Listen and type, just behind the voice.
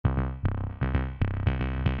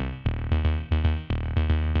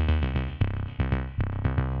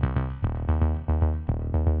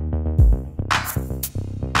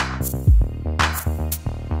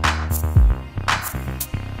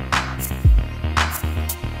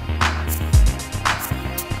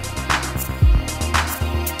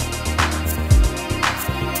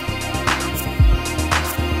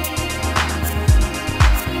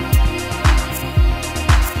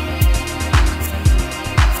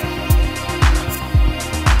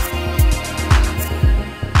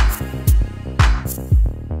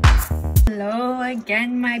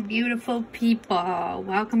again, my beautiful people.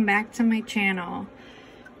 Welcome back to my channel.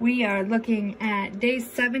 We are looking at day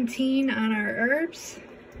 17 on our herbs,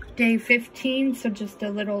 day 15, so just a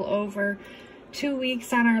little over 2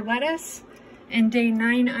 weeks on our lettuce, and day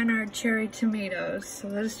 9 on our cherry tomatoes. So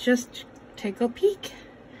let's just take a peek.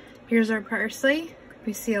 Here's our parsley.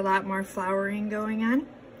 We see a lot more flowering going on.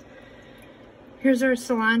 Here's our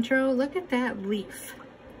cilantro. Look at that leaf.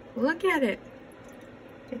 Look at it.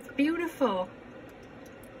 It's beautiful.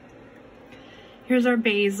 Here's our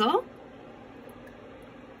basil.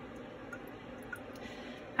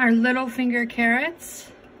 Our little finger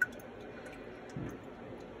carrots.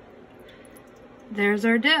 There's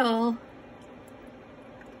our dill.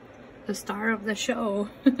 The star of the show.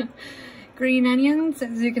 Green onions.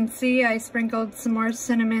 As you can see, I sprinkled some more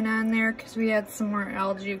cinnamon on there because we had some more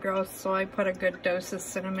algae growth, so I put a good dose of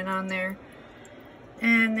cinnamon on there.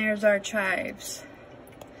 And there's our chives.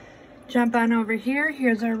 Jump on over here.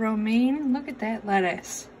 Here's our romaine. Look at that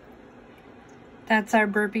lettuce. That's our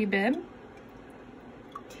burpee bib.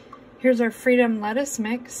 Here's our freedom lettuce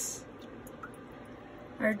mix.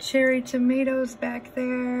 Our cherry tomatoes back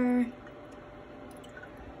there.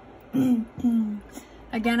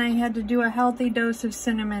 Again, I had to do a healthy dose of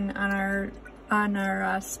cinnamon on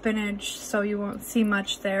our spinach, so you won't see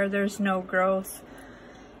much there. There's no growth.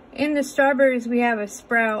 In the strawberries, we have a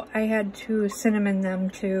sprout. I had to cinnamon them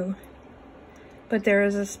too, but there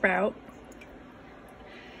is a sprout.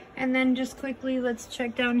 And then just quickly, let's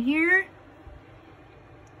check down here.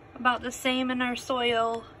 About the same in our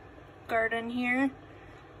soil garden here.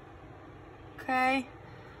 Okay.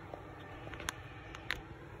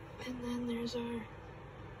 And then there's our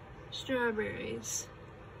strawberries.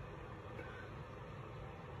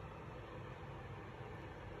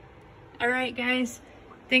 All right, guys.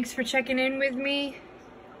 Thanks for checking in with me,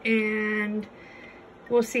 and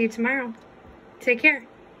we'll see you tomorrow. Take care.